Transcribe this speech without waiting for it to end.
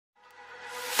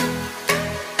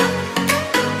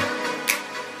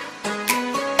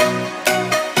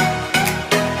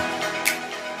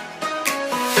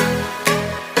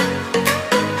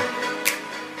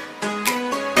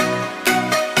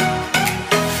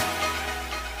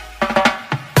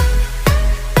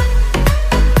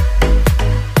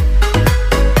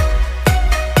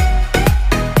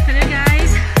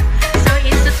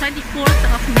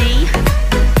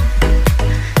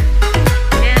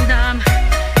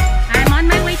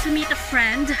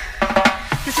friend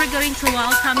because we're going to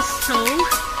Walthamspstow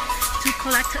to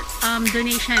collect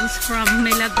donations from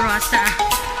Milagrosa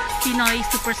Pinoy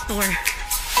Superstore.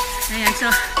 Ayan, so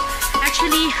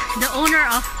actually the owner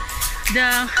of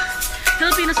the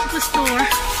Filipino Superstore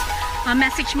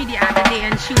messaged me the other day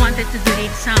and she wanted to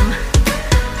donate some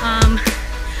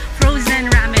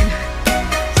frozen ramen.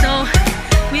 So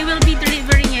we will be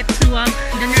delivering it to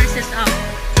the nurses of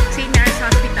St. Mary's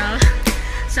Hospital.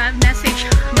 So I've messaged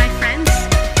my friends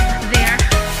there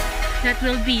that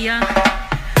will be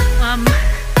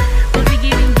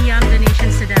giving the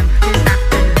donations to them this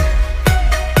afternoon.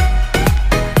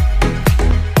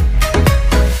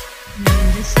 And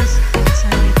this is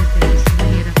Sunday today, so we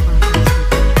need a conference.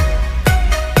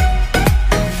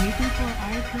 I'm waiting for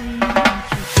our plane.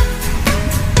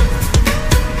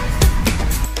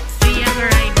 We have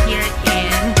arrived here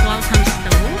in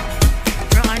Walthamspstow.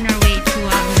 We're on our way to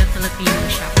the Filipino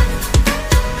shop.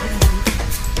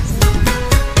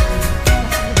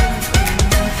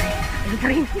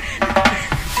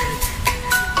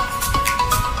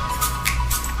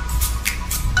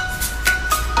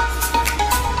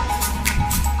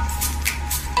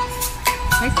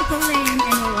 Bicycle lane and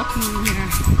we're walking here.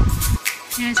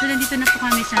 Yan, so nandito na po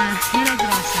kami sa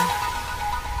Milagrosa.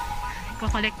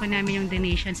 Iko-collect po namin yung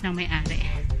donations ng may-ari.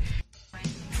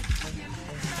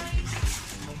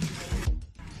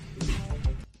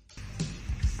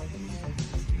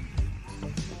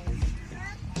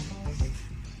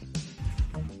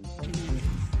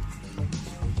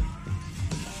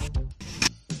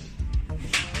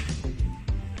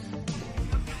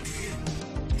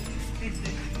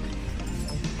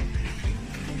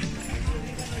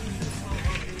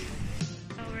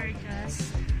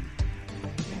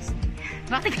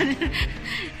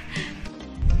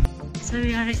 So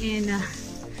we are in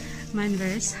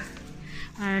Manvers,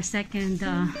 our second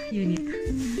unit.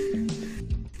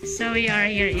 So we are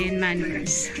here in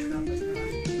Manvers.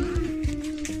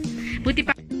 Buti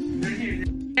pa.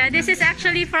 Yeah, this is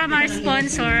actually from our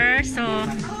sponsor. So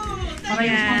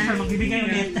yeah.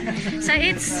 So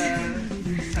it's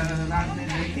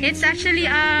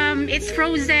actually it's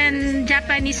frozen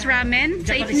Japanese ramen.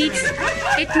 So it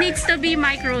needs to be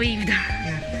microwaved.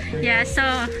 Yeah,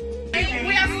 so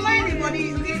we are smiling,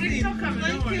 buddy.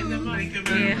 Thank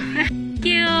you. Thank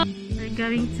you. We're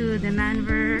going to the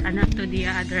Manvers, not to the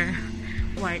other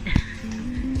ward.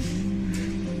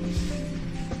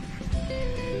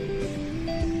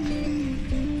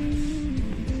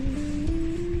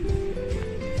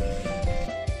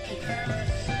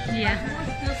 Yeah.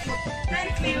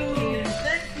 Thank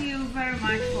you very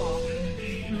much for.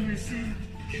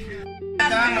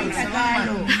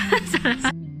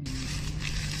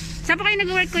 Saan po kayo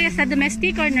nag-work, kuya? Sa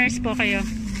domestic or nurse po kayo?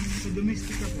 Sa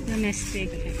domestic ako. Domestic.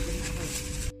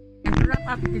 And to wrap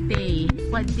up the day,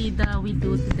 what did we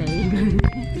do today?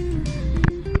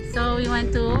 So we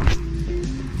went to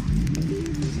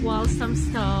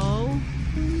Walthamspstow.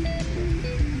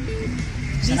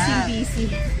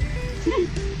 Busy.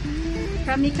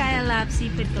 From Michaela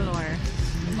Seafood Galore.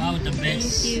 Wow, the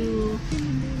best. Thank you.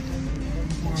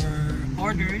 For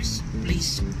orders,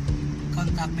 please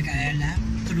contact Michaela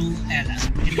through Ella.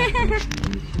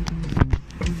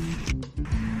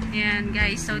 And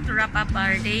guys, so to wrap up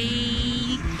our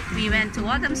day, we went to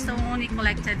Walthamspstow. We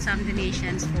collected some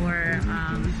donations for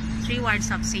 3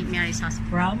 wards of St. Mary's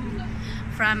Hospital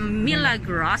from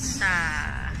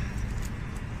Milagrosa.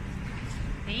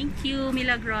 Thank you,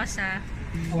 Milagrosa.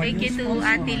 Thank you to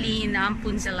Ate Lyn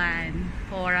Punzalan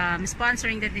for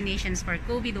sponsoring the donations for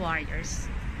COVID warriors.